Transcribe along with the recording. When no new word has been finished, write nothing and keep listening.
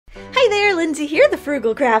Hi there, Lindsay here, the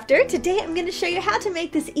Frugal Crafter. Today I'm going to show you how to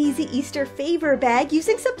make this easy Easter favor bag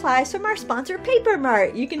using supplies from our sponsor Paper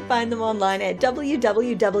Mart. You can find them online at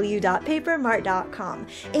www.papermart.com.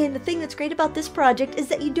 And the thing that's great about this project is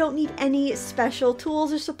that you don't need any special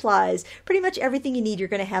tools or supplies. Pretty much everything you need you're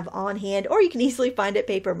going to have on hand, or you can easily find at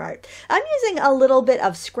Paper Mart. I'm using a little bit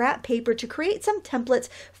of scrap paper to create some templates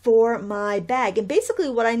for my bag. And basically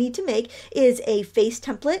what I need to make is a face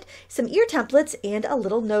template, some ear templates, and a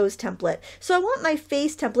little nose template. So I want my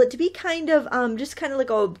face template to be kind of just kind of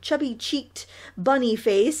like a chubby cheeked bunny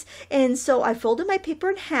face, and so I folded my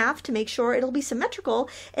paper in half to make sure it'll be symmetrical,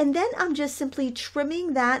 and then I'm just simply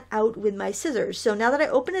trimming that out with my scissors. So now that I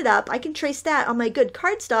open it up, I can trace that on my good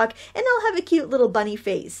cardstock and I'll have a cute little bunny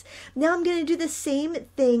face. Now I'm going to do the same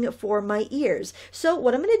thing for my ears. So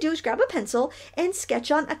what I'm going to do is grab a pencil and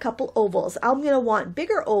sketch on a couple ovals. I'm going to want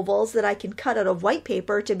bigger ovals that I can cut out of white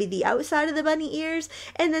paper to be the outside of the bunny ears,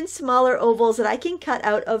 and then smaller ovals that I can cut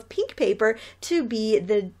out of pink paper to be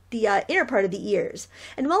the inner part of the ears.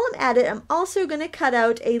 And while I'm at it, I'm also going to cut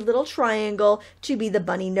out a little triangle to be the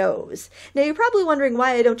bunny nose. Now you're probably wondering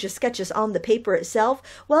why I don't just sketch this on the paper itself.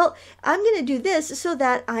 Well, I'm going to do this so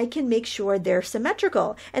that I can make sure they're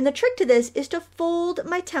symmetrical. And the trick to this is to fold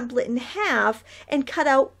my template in half and cut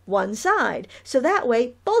out one side. So that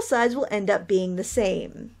way both sides will end up being the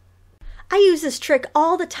same. I use this trick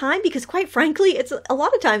all the time because, quite frankly, it's a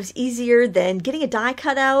lot of times easier than getting a die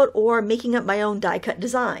cut out or making up my own die cut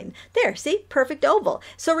design. There, see? Perfect oval.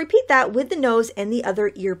 So repeat that with the nose and the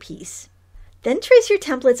other earpiece. Then trace your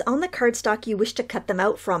templates on the cardstock you wish to cut them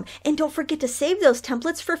out from, and don't forget to save those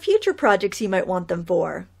templates for future projects you might want them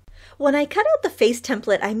for. When I cut out the face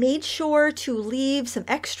template, I made sure to leave some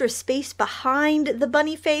extra space behind the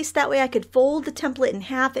bunny face. That way I could fold the template in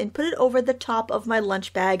half and put it over the top of my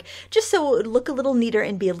lunch bag, just so it would look a little neater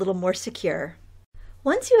and be a little more secure.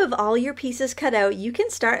 Once you have all your pieces cut out, you can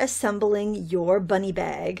start assembling your bunny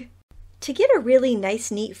bag. To get a really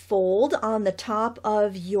nice neat fold on the top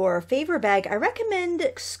of your favor bag, I recommend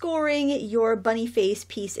scoring your bunny face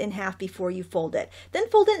piece in half before you fold it. Then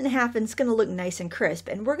fold it in half and it's going to look nice and crisp.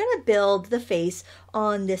 And we're going to build the face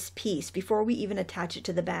on this piece before we even attach it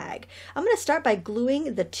to the bag. I'm going to start by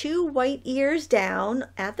gluing the two white ears down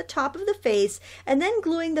at the top of the face and then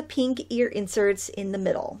gluing the pink ear inserts in the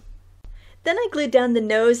middle. Then I glued down the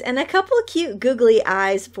nose and a couple of cute googly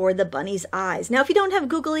eyes for the bunny's eyes. Now, if you don't have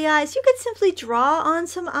googly eyes, you could simply draw on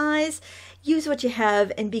some eyes. Use what you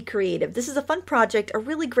have and be creative. This is a fun project, a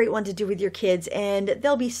really great one to do with your kids, and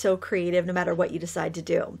they'll be so creative no matter what you decide to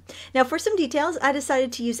do. Now, for some details, I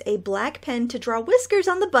decided to use a black pen to draw whiskers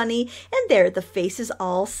on the bunny, and there, the face is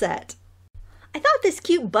all set. I thought this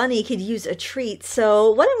cute bunny could use a treat, so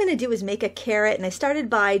what I'm going to do is make a carrot, and I started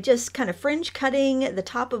by just kind of fringe cutting the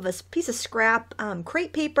top of a piece of scrap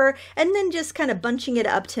crepe paper, and then just kind of bunching it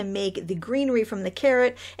up to make the greenery from the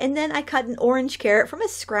carrot, and then I cut an orange carrot from a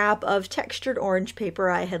scrap of textured orange paper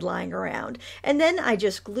I had lying around. And then I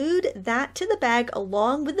just glued that to the bag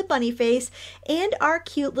along with the bunny face, and our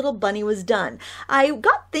cute little bunny was done. I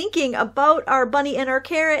got thinking about our bunny and our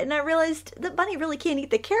carrot, and I realized the bunny really can't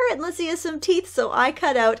eat the carrot unless he has some teeth. So I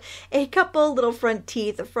cut out a couple little front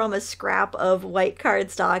teeth from a scrap of white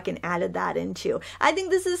cardstock and added that into. I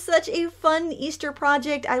think this is such a fun Easter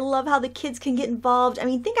project. I love how the kids can get involved. I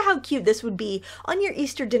mean, think of how cute this would be on your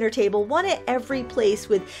Easter dinner table, one at every place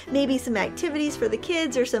with maybe some activities for the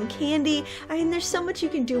kids or some candy. I mean, there's so much you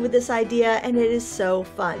can do with this idea, and it is so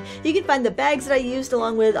fun. You can find the bags that I used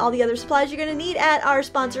along with all the other supplies you're going to need at our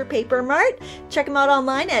sponsor Paper Mart. Check them out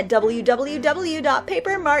online at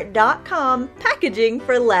www.papermart.com. Packaging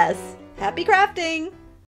for less. Happy crafting!